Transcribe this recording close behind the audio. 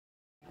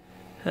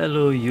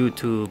Hello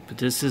YouTube,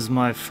 this is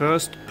my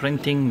first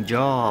printing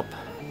job.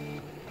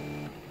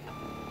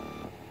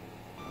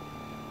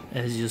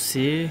 As you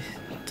see,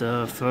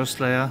 the first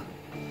layer,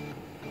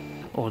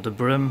 or the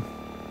brim,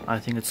 I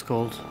think it's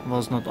called,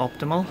 was not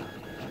optimal.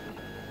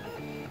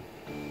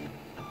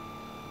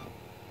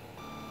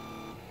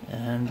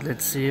 And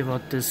let's see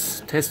what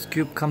this test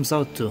cube comes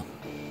out to.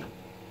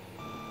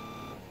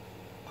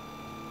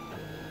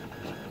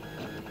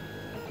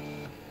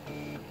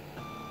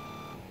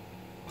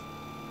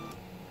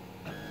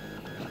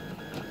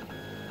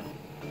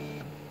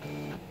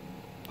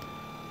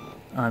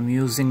 I'm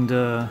using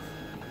the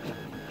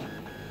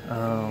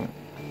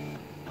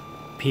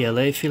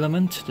PLA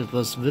filament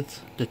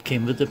that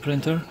came with the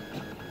printer,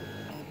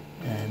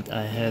 and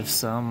I have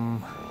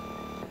some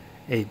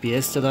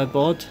ABS that I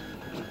bought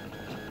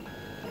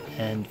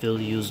and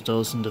will use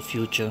those in the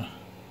future,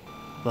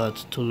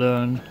 but to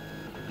learn,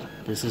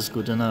 this is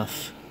good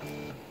enough.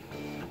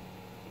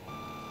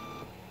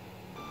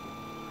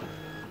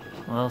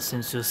 Well,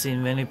 since you've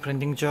seen many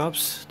printing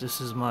jobs,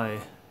 this is my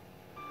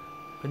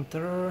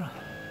printer.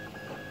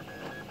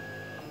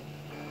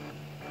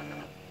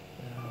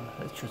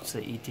 That should say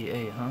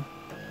ETA, huh?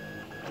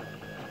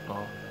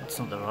 Well, it's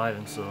not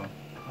arriving, so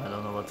I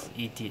don't know what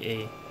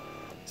ETA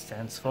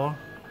stands for.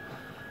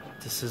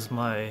 This is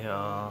my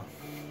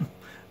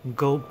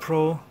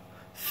GoPro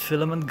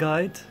filament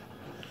guide.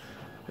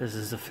 This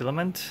is the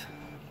filament,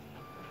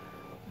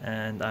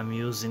 and I'm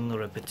using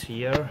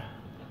Repetier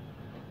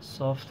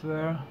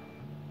software.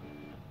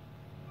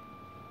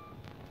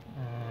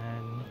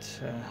 And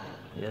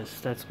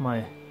yes, that's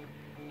my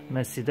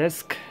messy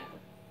desk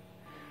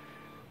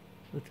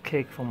with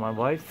cake for my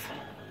wife.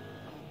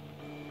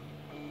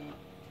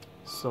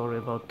 Sorry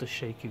about the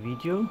shaky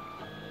video.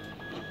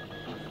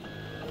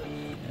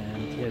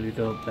 And here we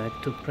go, back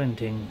to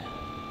printing.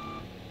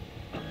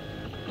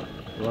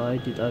 Why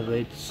did I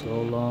wait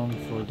so long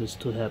for this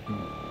to happen?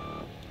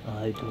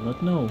 I do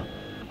not know.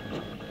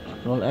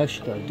 Well,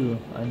 actually I do.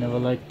 I never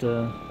liked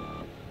the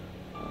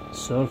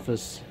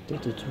surface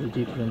that the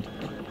 3D print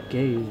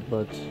gave,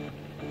 but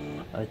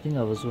I think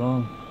I was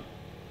wrong.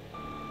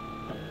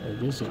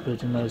 It is a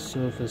pretty nice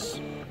surface.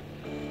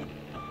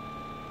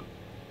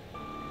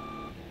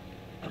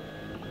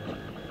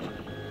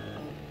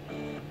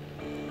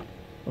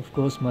 Of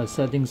course, my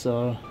settings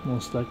are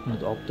most likely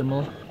not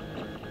optimal,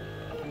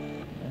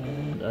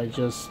 and I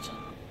just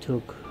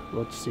took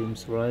what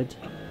seems right,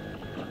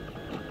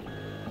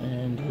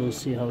 and we'll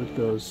see how it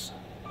goes.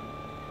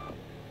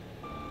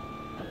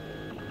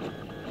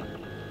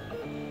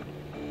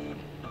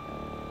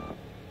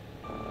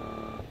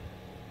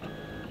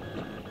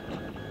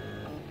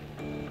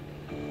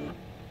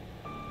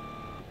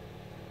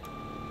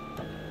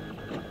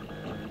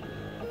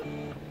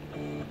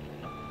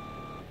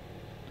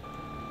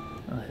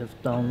 I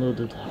have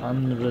downloaded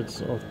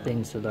hundreds of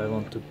things that I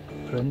want to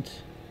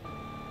print,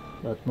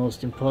 but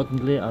most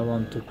importantly I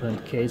want to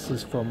print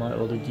cases for my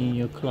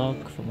OLEDiUNO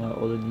clock, for my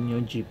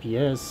OLEDiUNO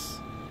GPS,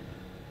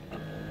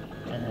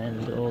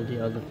 and all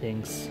the other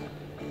things.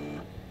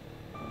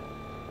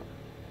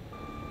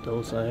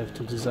 Those I have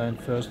to design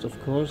first,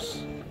 of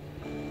course,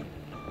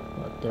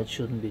 but that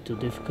shouldn't be too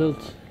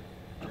difficult.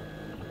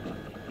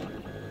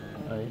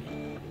 I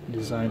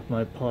designed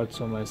my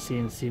parts on my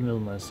CNC mill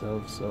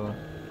myself, so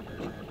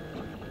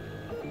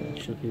it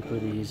should be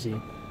pretty easy.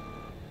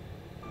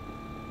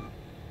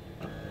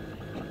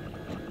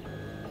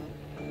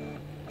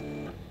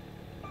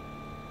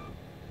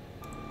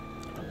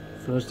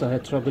 First I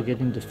had trouble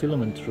getting the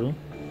filament through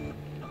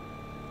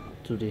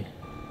to the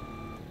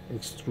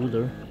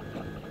extruder,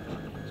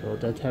 so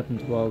that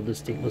happened while the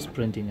stick was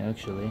printing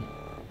actually.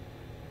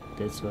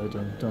 That's why I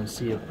don't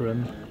see a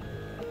brim.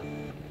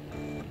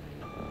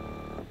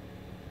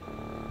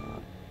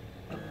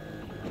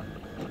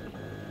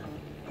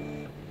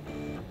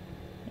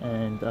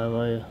 And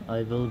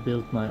I will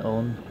build my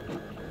own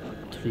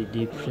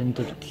 3D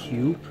printer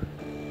cube.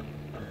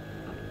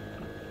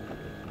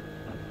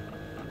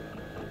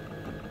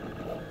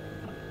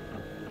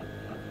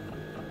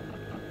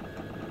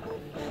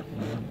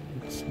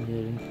 And it's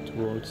nearing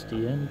towards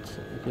the end,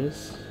 I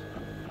guess.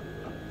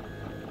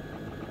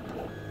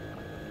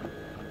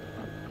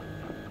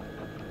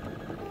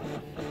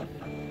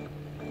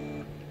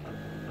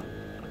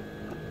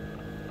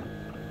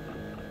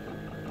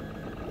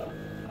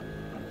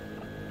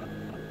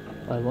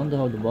 I wonder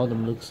how the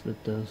bottom looks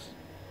with this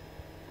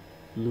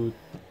blue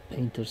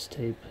painter's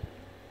tape.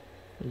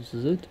 This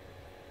is it.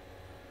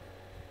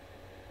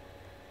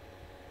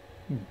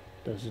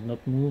 Does it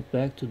not move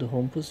back to the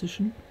home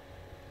position?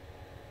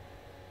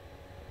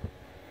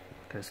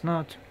 Guess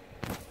not.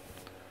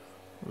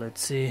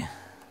 Let's see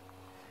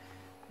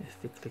if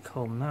we click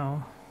home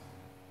now.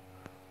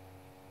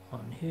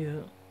 On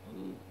here,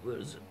 where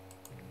is it?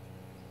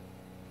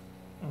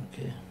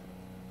 Okay,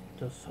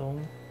 that's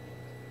home,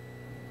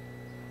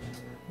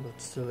 but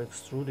still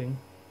extruding.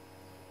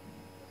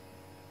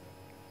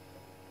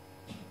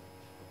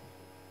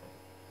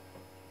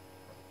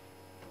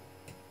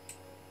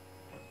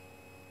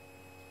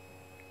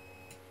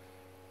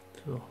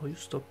 So how you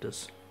stop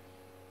this?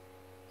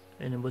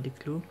 Anybody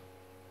clue?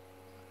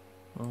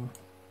 Well,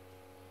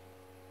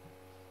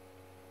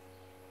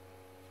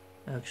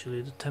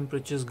 actually the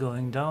temperature is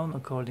going down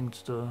according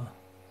to the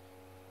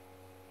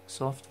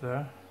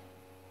software,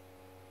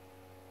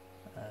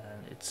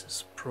 and it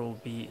says Pro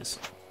B is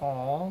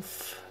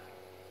off.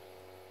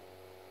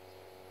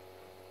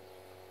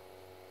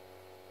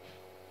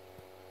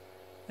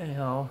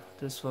 Anyhow,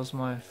 this was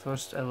my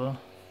first ever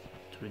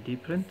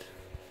 3D print.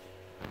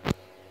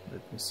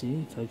 Let me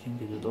see if I can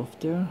get it off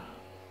there.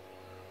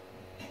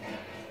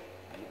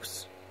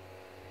 Oops.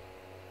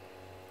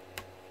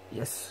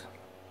 Yes,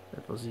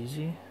 that was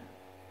easy.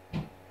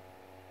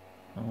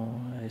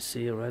 Oh, I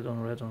see red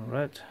on red on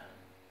red.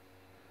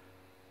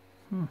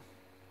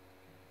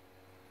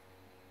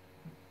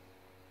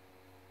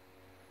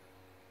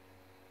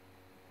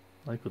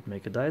 I could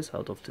make a dice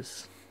out of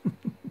this.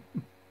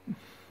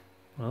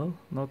 Well,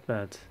 not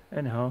bad.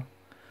 Anyhow,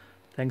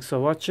 thanks for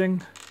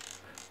watching.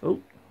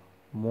 Oh,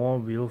 more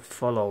will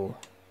follow.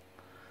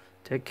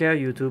 Take care,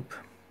 YouTube.